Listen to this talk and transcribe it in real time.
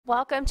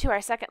Welcome to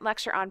our second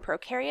lecture on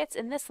prokaryotes.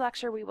 In this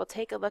lecture, we will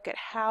take a look at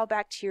how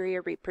bacteria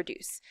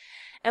reproduce.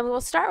 And we will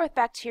start with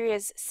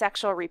bacteria's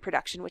sexual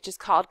reproduction, which is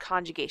called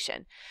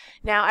conjugation.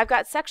 Now, I've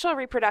got sexual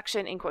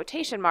reproduction in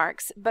quotation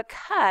marks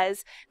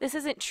because this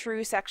isn't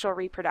true sexual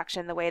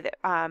reproduction the way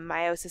that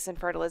meiosis and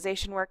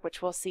fertilization work,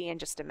 which we'll see in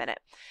just a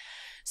minute.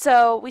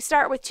 So we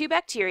start with two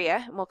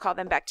bacteria, and we'll call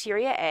them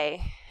bacteria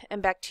A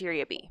and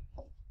bacteria B.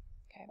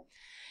 Okay.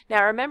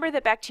 Now, remember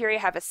that bacteria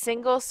have a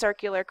single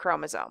circular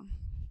chromosome.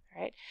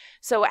 Right?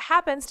 So what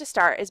happens to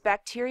start is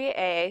bacteria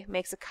A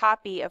makes a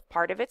copy of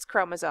part of its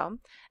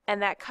chromosome,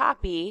 and that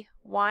copy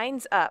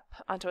winds up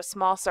onto a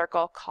small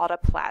circle called a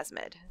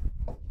plasmid.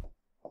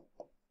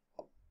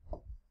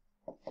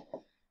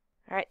 All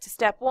right, so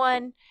step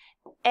one,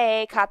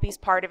 A copies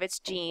part of its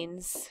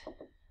genes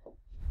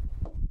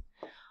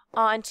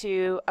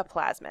onto a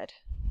plasmid.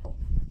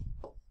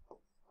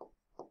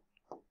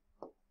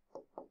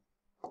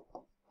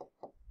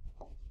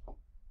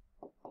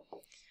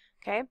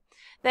 Okay.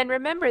 Then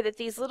remember that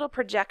these little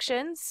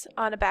projections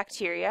on a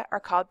bacteria are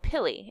called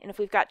pili, and if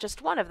we've got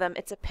just one of them,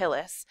 it's a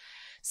pilus.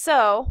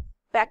 So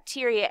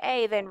bacteria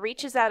A then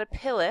reaches out a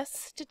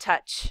pilus to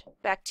touch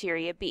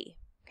bacteria B.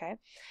 Okay.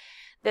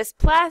 This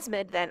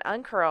plasmid then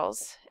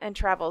uncurls and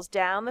travels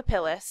down the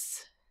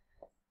pilus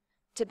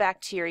to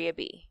bacteria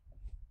B.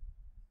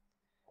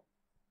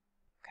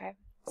 Okay.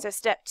 So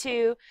step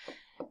two,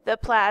 the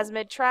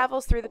plasmid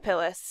travels through the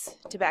pilus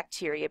to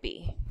bacteria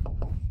B.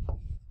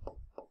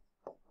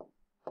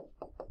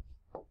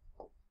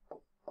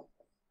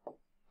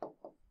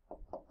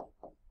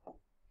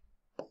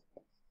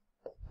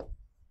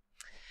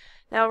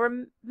 Now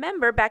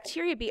remember,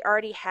 bacteria B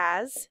already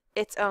has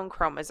its own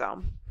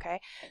chromosome,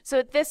 okay? So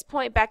at this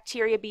point,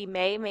 bacteria B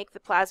may make the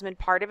plasmid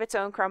part of its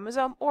own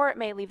chromosome, or it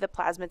may leave the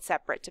plasmid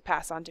separate to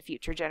pass on to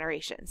future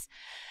generations.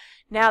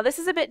 Now this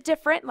is a bit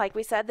different, like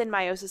we said, than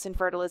meiosis and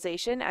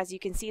fertilization. As you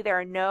can see, there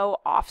are no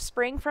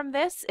offspring from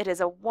this. It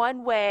is a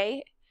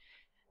one-way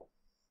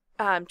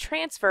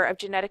transfer of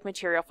genetic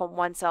material from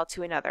one cell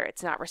to another.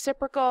 It's not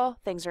reciprocal,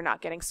 things are not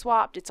getting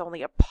swapped, it's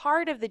only a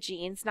part of the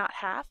genes, not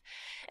half.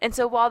 And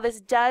so while this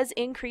does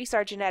increase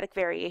our genetic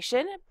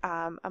variation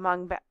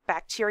among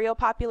bacterial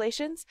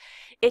populations,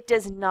 it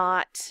does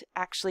not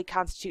actually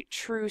constitute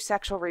true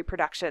sexual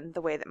reproduction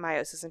the way that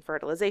meiosis and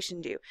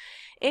fertilization do.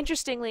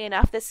 Interestingly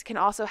enough, this can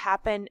also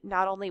happen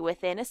not only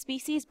within a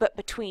species, but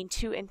between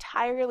two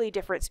entirely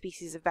different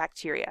species of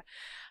bacteria.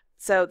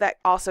 So that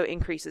also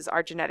increases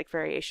our genetic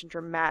variation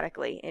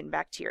dramatically in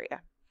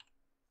bacteria.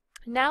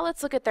 Now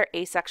let's look at their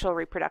asexual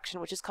reproduction,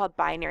 which is called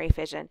binary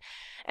fission.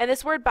 And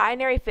this word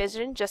binary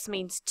fission just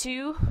means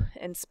two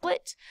and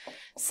split.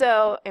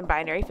 So in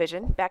binary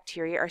fission,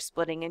 bacteria are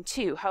splitting in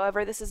two.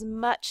 However, this is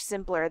much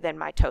simpler than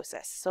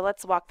mitosis. So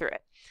let's walk through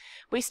it.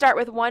 We start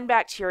with one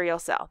bacterial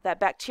cell. That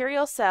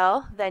bacterial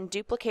cell then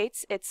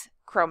duplicates its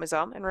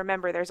chromosome. And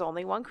remember, there's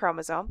only one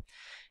chromosome.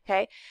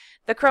 Okay?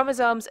 The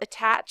chromosomes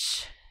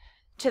attach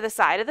to the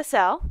side of the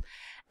cell,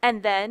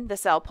 and then the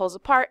cell pulls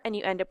apart and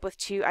you end up with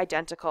two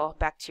identical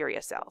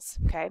bacteria cells.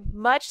 Okay,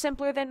 much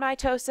simpler than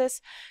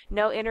mitosis.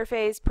 No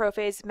interphase,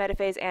 prophase,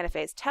 metaphase,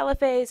 anaphase,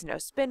 telophase, no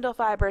spindle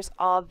fibers,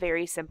 all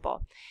very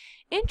simple.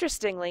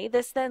 Interestingly,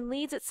 this then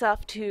leads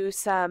itself to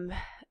some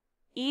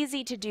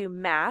easy to do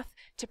math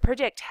to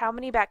predict how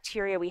many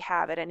bacteria we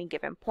have at any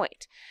given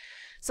point.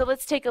 So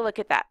let's take a look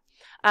at that.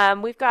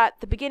 We've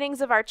got the beginnings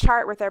of our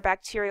chart with our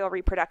bacterial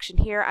reproduction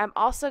here. I'm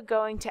also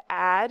going to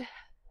add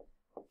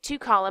two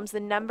columns, the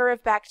number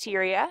of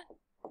bacteria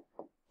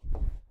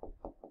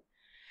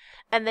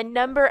and the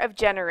number of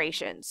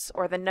generations,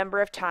 or the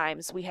number of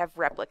times we have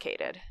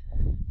replicated.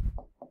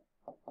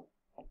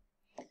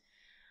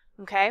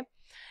 Okay,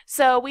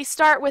 so we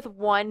start with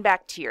one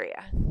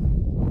bacteria,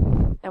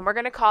 and we're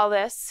going to call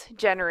this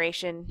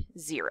generation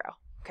 0.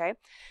 Okay,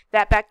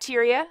 that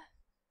bacteria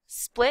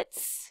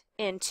splits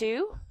in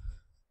two,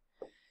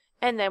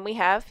 and then we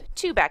have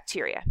two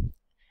bacteria.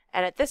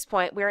 And at this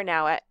point, we are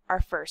now at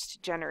our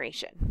first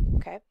generation.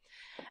 Okay.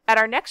 At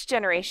our next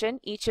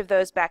generation, each of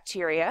those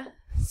bacteria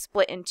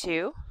split in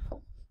two.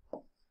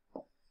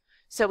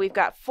 So we've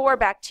got 4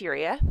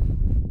 bacteria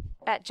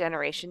at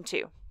generation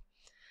 2.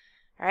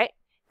 All right.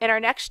 In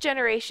our next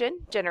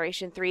generation,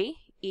 generation 3,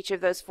 each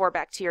of those 4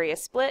 bacteria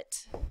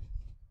split.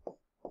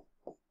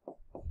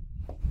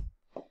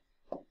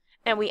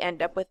 And we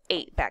end up with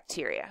 8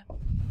 bacteria.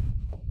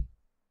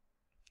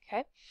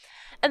 Okay.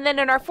 And then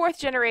in our 4th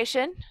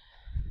generation,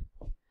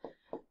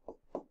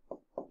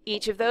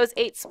 each of those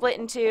 8 split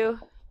in 2,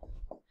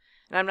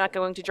 and I'm not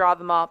going to draw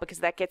them all because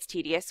that gets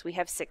tedious. We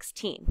have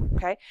 16,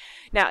 okay?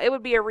 Now, it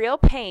would be a real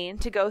pain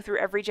to go through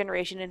every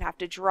generation and have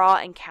to draw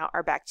and count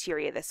our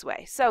bacteria this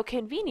way. So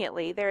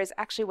conveniently, there is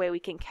actually a way we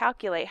can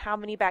calculate how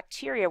many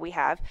bacteria we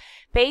have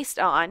based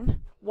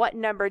on what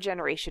number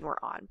generation we're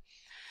on.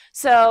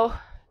 So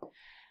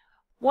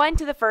 1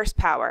 to the first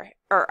power,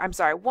 or I'm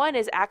sorry, 1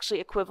 is actually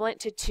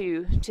equivalent to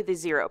 2 to the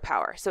 0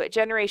 power. So at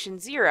generation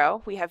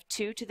 0, we have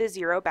 2 to the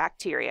 0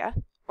 bacteria,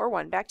 or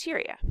 1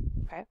 bacteria.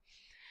 Okay.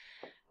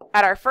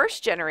 At our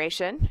first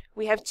generation,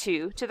 we have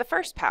 2 to the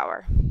first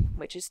power,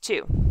 which is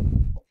 2.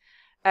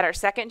 At our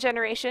second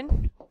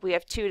generation, we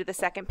have 2 to the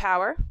second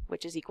power,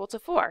 which is equal to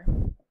 4.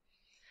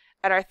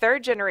 At our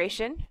third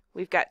generation,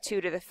 we've got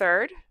 2 to the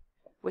third,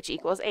 which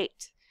equals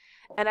 8.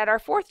 And at our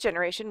fourth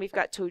generation, we've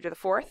got 2 to the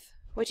fourth,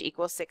 which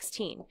equals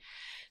 16.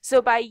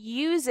 So by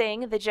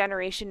using the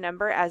generation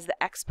number as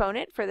the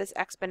exponent for this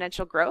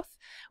exponential growth,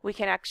 we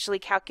can actually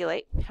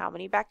calculate how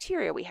many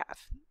bacteria we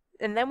have.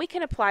 And then we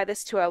can apply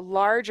this to a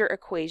larger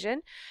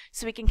equation,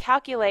 so we can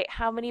calculate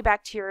how many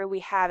bacteria we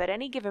have at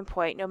any given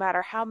point, no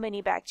matter how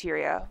many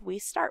bacteria we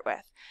start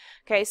with.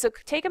 Okay, so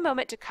take a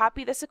moment to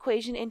copy this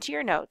equation into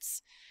your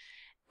notes.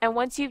 And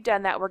once you've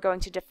done that, we're going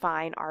to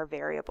define our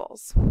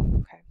variables.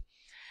 Okay.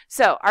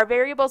 So our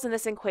variables in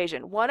this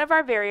equation, one of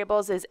our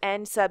variables is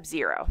n sub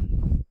 0.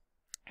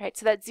 Right,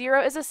 so that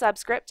 0 is a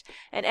subscript,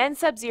 and n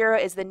sub 0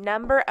 is the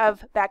number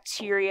of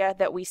bacteria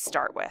that we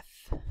start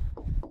with.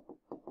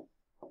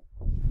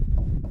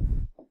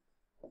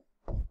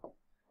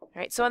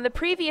 Right, so on the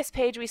previous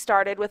page we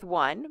started with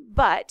 1,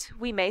 but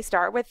we may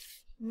start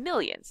with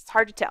millions. It's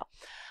hard to tell.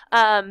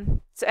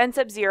 So n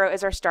sub 0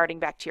 is our starting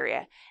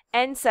bacteria.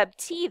 N sub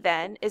t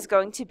then is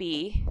going to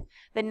be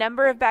the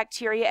number of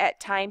bacteria at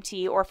time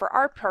t, or for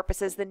our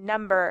purposes, the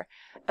number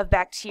of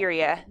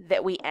bacteria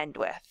that we end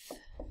with.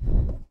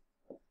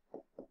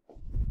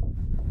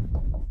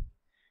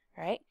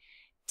 Right?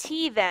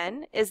 T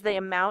then is the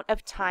amount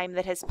of time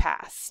that has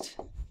passed.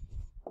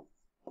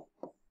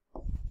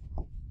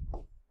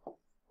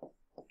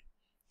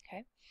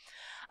 Okay.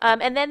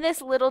 And then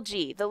this little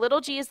g. The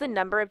little g is the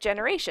number of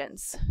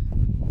generations.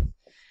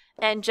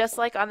 And just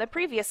like on the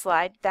previous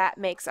slide, that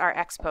makes our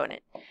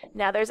exponent.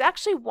 Now there's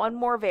actually one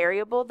more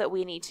variable that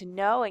we need to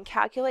know and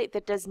calculate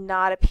that does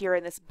not appear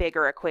in this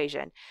bigger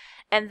equation.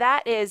 And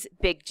that is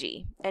big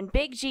G. And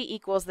big G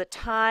equals the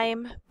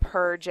time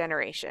per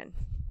generation.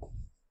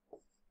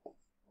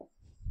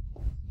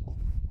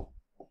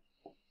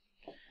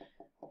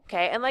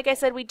 Okay, and like I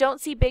said, we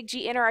don't see big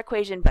G in our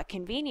equation, but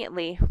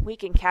conveniently we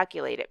can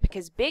calculate it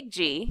because big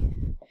G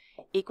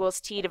equals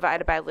T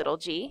divided by little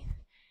g.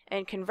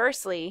 And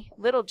conversely,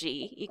 little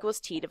g equals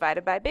t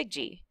divided by big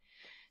G.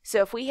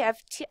 So if we have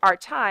our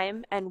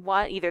time and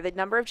either the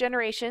number of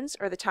generations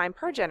or the time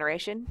per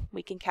generation,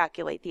 we can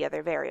calculate the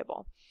other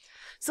variable.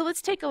 So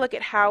let's take a look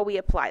at how we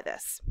apply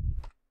this.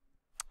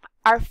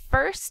 Our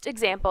first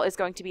example is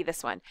going to be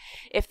this one.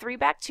 If 3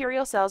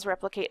 bacterial cells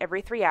replicate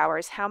every 3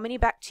 hours, how many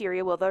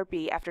bacteria will there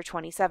be after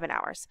 27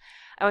 hours?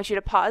 I want you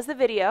to pause the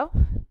video,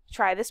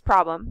 try this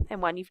problem,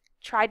 and when you've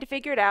tried to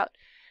figure it out,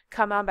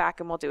 come on back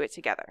and we'll do it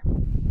together.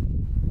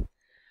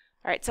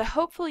 All right, so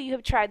hopefully you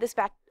have tried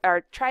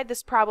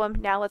this problem.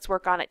 Now let's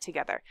work on it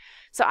together.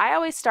 So I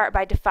always start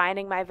by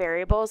defining my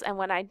variables, and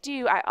when I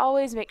do, I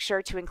always make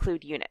sure to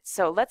include units.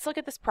 So let's look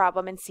at this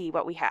problem and see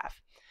what we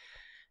have.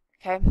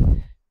 Okay,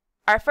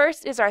 our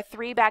first is our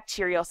 3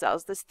 bacterial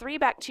cells. This 3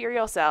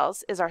 bacterial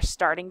cells is our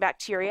starting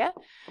bacteria.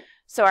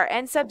 So our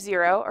n sub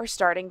 0, or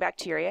starting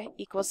bacteria,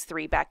 equals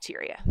 3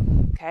 bacteria.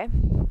 Okay.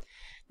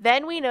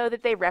 Then we know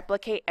that they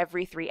replicate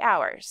every 3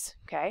 hours,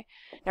 okay?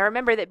 Now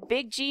remember that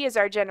big G is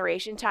our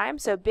generation time,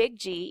 so big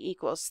G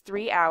equals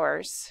 3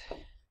 hours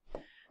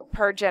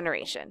per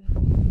generation,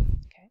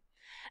 okay?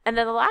 And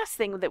then the last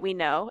thing that we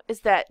know is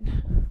that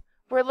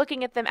we're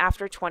looking at them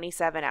after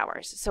 27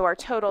 hours. So our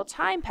total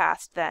time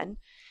passed then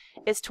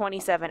is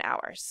 27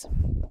 hours.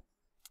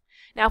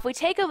 Now, if we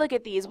take a look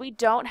at these, we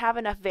don't have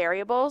enough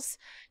variables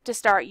to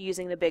start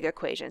using the big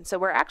equation. So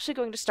we're actually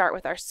going to start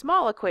with our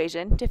small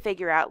equation to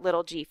figure out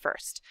little g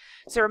first.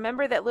 So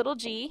remember that little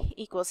g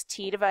equals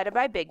t divided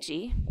by big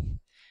G.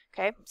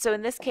 Okay, so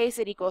in this case,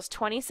 it equals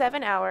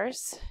 27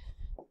 hours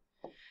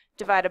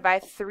divided by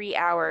 3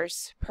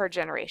 hours per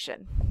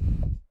generation.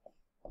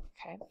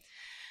 Okay.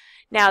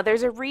 Now,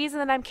 there's a reason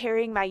that I'm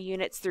carrying my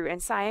units through. In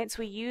science,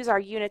 we use our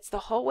units the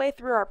whole way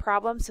through our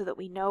problem so that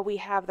we know we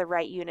have the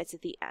right units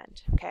at the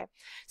end, okay?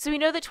 So we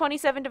know that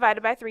 27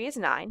 divided by 3 is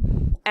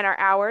 9, and our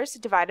hours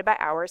divided by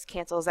hours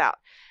cancels out.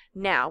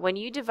 Now, when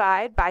you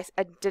divide by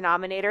a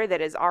denominator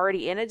that is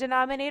already in a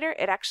denominator,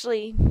 it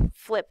actually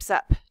flips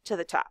up to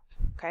the top,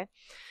 okay?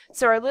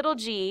 So our little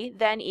g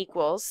then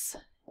equals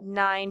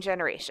 9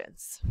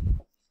 generations.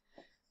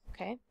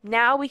 Okay.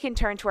 Now we can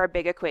turn to our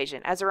big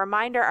equation. As a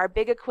reminder, our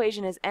big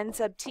equation is n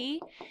sub t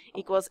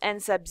equals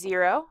n sub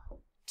 0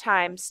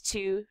 times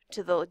 2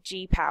 to the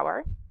g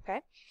power.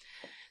 Okay.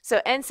 So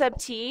n sub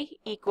t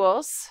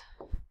equals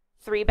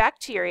 3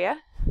 bacteria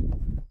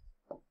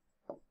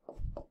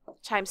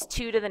times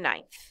 2 to the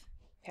 9th.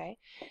 Okay.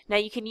 Now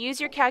you can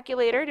use your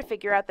calculator to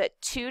figure out that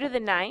 2 to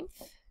the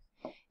 9th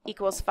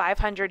equals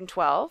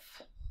 512.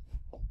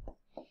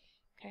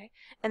 Okay.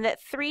 And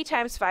that 3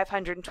 times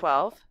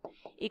 512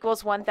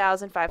 equals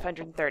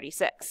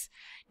 1,536.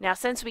 Now,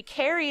 since we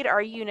carried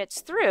our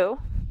units through,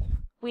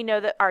 we know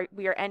that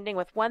we are ending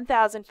with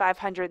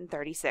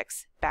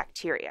 1,536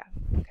 bacteria.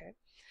 Okay.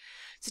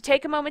 So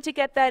take a moment to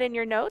get that in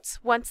your notes.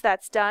 Once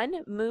that's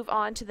done, move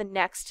on to the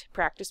next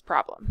practice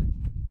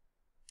problem.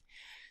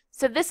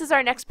 So this is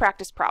our next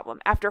practice problem.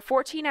 After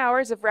 14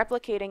 hours of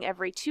replicating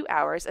every 2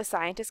 hours, a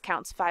scientist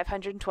counts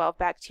 512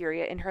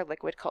 bacteria in her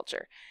liquid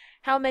culture.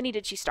 How many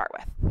did she start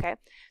with? Okay,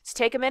 so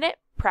take a minute,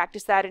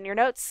 practice that in your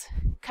notes,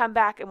 come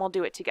back and we'll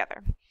do it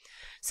together.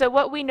 So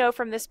what we know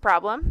from this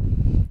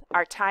problem,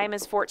 our time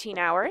is 14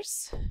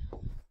 hours.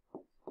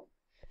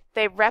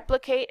 They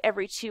replicate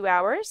every 2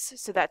 hours,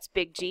 so that's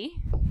big G.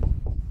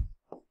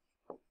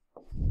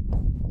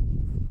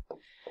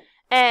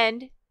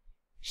 And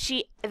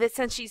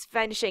since she's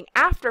finishing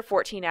after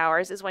 14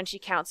 hours is when she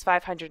counts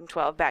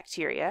 512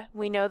 bacteria.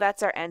 We know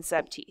that's our N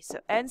sub T. So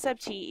N sub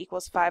T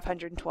equals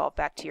 512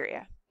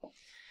 bacteria.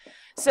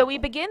 So we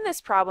begin this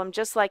problem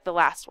just like the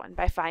last one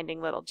by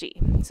finding little g.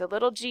 So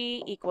little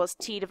g equals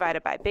T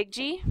divided by big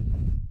G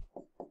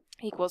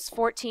equals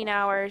 14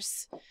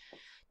 hours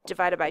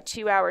divided by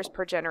 2 hours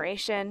per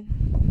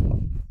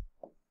generation.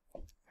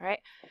 All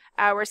right,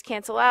 hours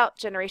cancel out,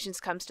 generations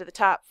comes to the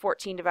top,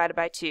 14 divided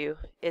by 2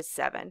 is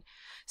 7.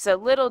 So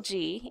little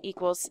g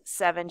equals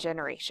 7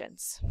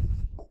 generations.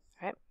 All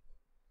right.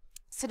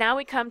 So now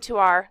we come to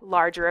our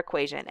larger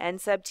equation, N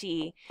sub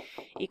T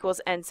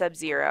equals N sub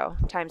 0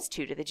 times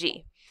 2 to the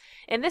G.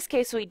 In this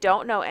case, we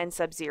don't know N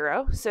sub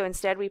 0, so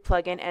instead we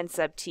plug in N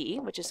sub T,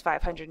 which is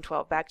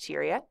 512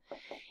 bacteria,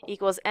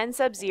 equals N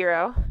sub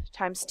 0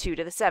 times 2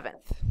 to the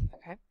 7th.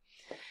 Okay.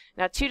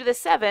 Now 2 to the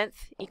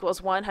 7th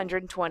equals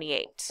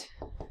 128.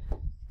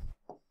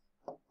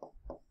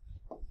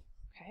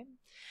 Okay.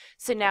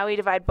 So now we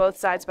divide both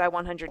sides by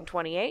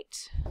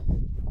 128.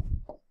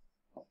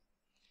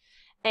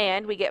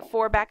 And we get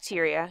 4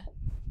 bacteria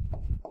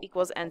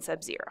equals N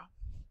sub 0.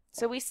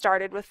 So we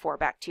started with 4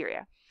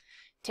 bacteria.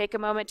 Take a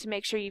moment to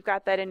make sure you've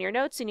got that in your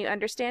notes and you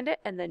understand it,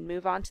 and then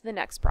move on to the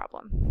next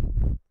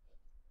problem.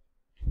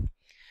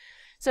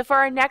 So for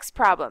our next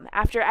problem,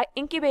 after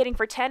incubating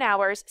for 10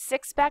 hours,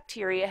 6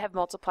 bacteria have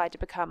multiplied to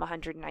become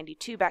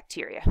 192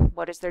 bacteria.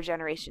 What is their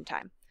generation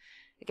time?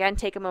 Again,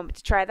 take a moment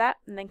to try that,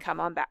 and then come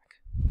on back.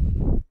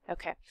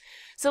 Okay,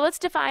 so let's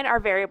define our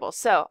variables.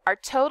 So our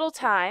total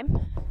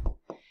time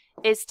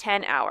is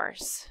 10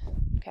 hours.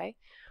 Okay,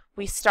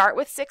 we start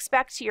with 6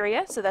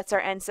 bacteria, so that's our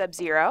N sub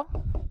 0.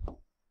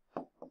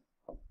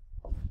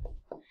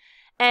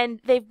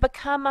 And they've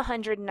become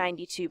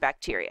 192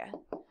 bacteria.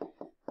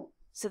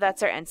 So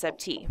that's our N sub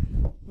T.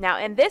 Now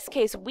in this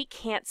case, we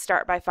can't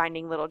start by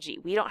finding little g.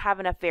 We don't have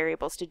enough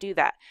variables to do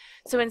that.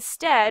 So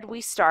instead, we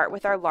start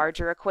with our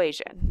larger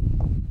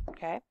equation.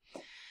 Okay?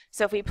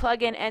 So if we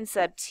plug in N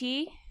sub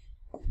T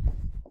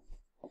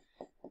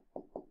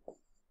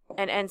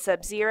and N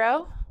sub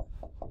 0,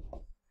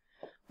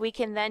 we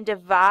can then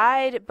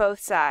divide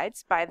both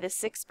sides by the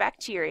 6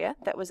 bacteria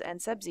that was N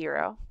sub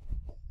 0.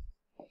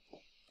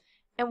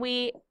 And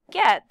we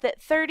get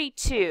that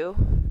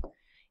 32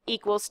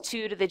 equals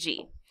 2 to the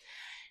G.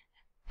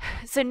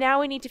 So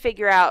now we need to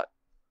figure out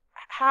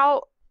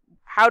how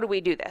do we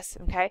do this,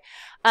 okay?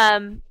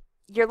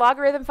 Your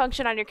logarithm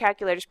function on your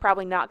calculator is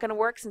probably not going to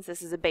work since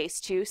this is a base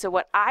 2. So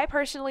what I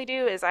personally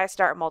do is I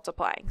start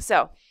multiplying.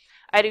 So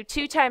I do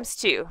 2 times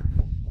 2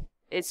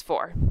 is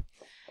 4.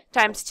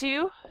 Times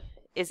 2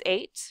 is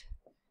 8.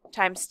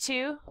 Times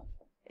 2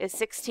 is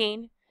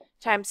 16.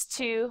 Times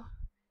 2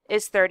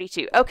 is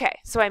 32. Okay,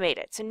 so I made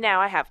it. So now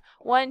I have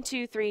 1,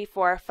 2, 3,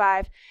 4,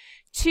 5.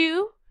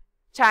 2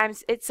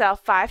 times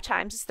itself 5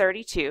 times is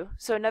 32.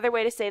 So another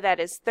way to say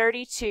that is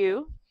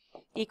 32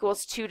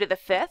 equals 2 to the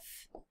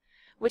 5th,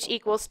 which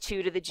equals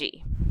 2 to the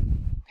G.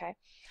 Okay.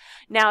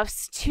 Now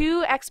if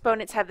 2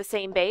 exponents have the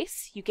same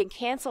base, you can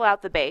cancel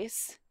out the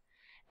base,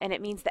 and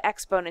it means the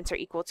exponents are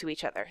equal to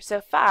each other. So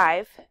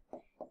 5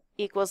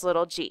 equals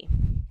little g.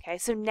 Okay,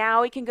 so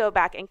now we can go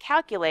back and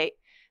calculate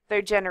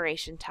their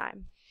generation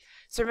time.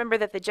 So remember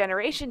that the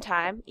generation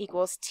time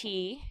equals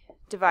T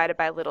divided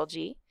by little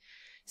g.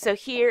 So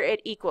here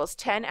it equals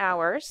 10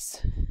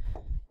 hours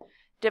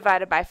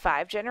divided by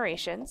 5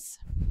 generations.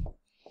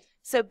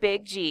 So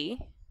big G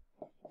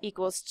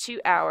equals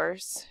 2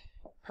 hours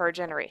per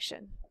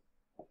generation.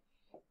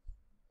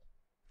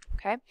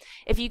 Okay,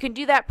 if you can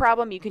do that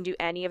problem, you can do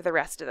any of the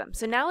rest of them.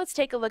 So now let's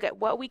take a look at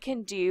what we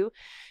can do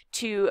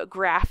to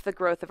graph the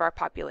growth of our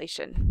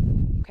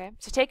population. Okay,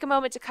 so take a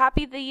moment to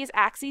copy these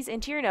axes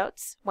into your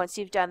notes. Once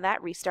you've done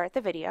that, restart the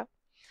video.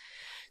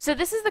 So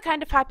this is the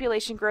kind of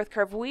population growth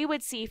curve we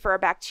would see for a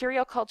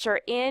bacterial culture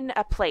in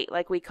a plate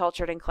like we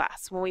cultured in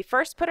class. When we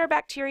first put our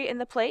bacteria in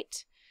the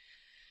plate,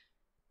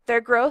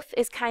 their growth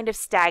is kind of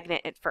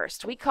stagnant at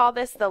first. We call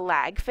this the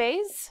lag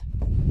phase.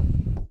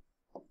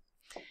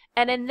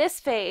 And in this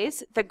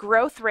phase, the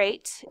growth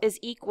rate is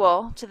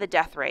equal to the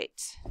death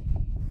rate.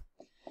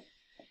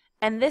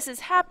 And this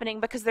is happening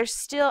because they're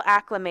still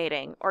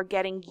acclimating or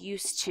getting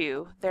used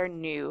to their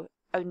new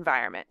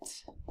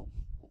environment.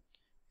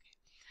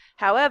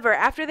 However,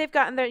 after they've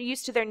gotten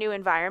used to their new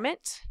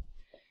environment,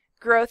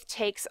 growth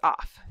takes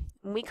off.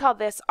 And we call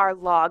this our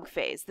log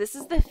phase. This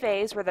is the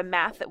phase where the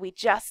math that we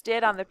just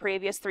did on the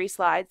previous 3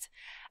 slides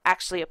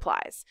actually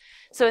applies.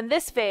 So in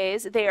this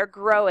phase, they are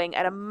growing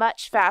at a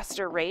much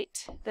faster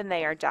rate than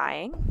they are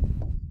dying.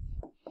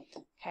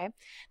 Okay,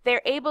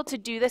 they're able to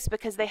do this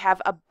because they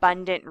have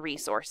abundant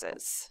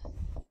resources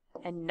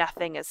and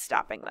nothing is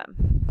stopping them.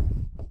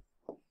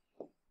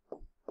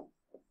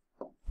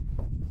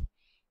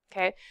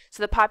 Okay,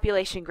 so the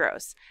population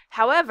grows.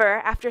 However,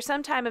 after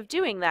some time of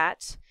doing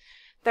that,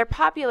 their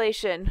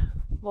population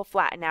will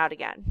flatten out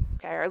again,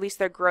 okay, or at least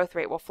their growth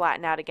rate will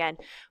flatten out again.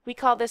 We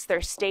call this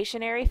their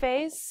stationary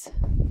phase.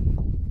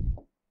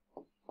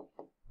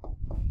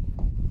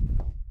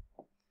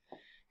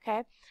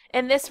 Okay,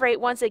 in this rate,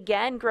 once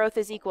again, growth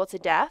is equal to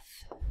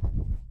death.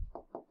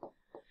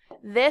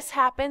 This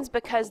happens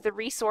because the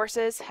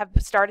resources have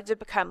started to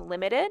become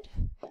limited.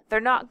 They're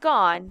not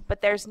gone,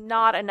 but there's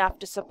not enough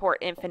to support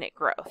infinite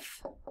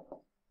growth.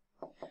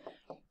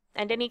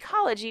 And in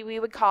ecology, we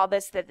would call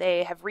this that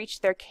they have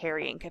reached their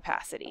carrying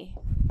capacity.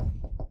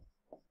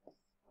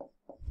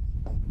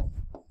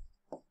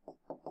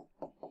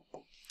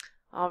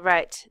 All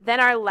right, then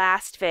our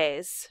last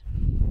phase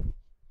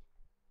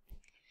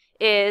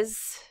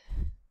is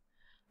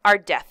our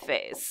death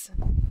phase.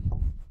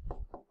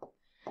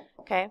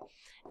 Okay,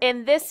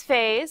 in this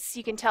phase,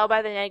 you can tell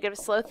by the negative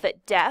slope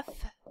that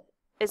death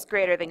is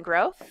greater than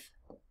growth.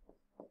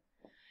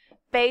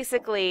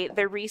 Basically,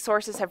 the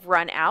resources have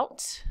run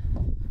out,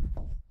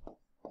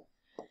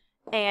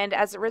 and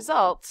as a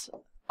result,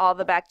 all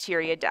the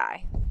bacteria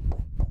die.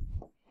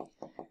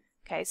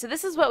 Okay, so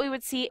this is what we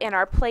would see in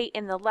our plate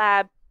in the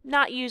lab.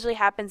 Not usually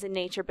happens in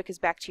nature because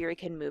bacteria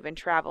can move and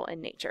travel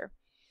in nature.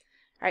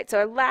 All right, so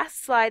our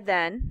last slide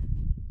then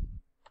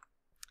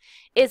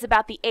is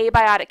about the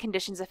abiotic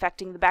conditions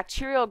affecting the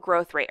bacterial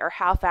growth rate, or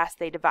how fast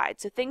they divide.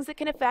 So things that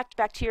can affect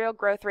bacterial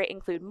growth rate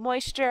include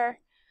moisture,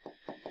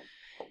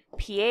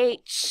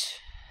 pH,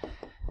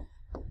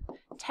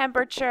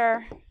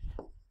 temperature,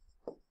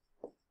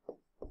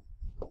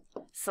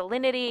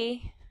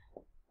 salinity,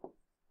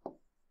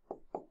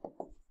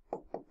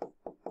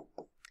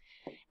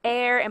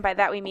 air, and by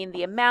that we mean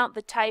the amount,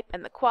 the type,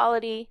 and the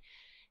quality,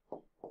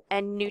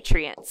 and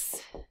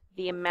nutrients,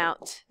 the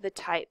amount, the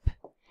type,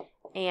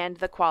 and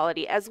the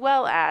quality, as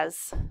well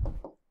as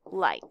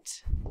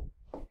light.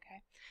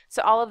 Okay.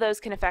 So all of those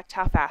can affect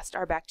how fast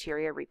our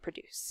bacteria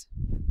reproduce.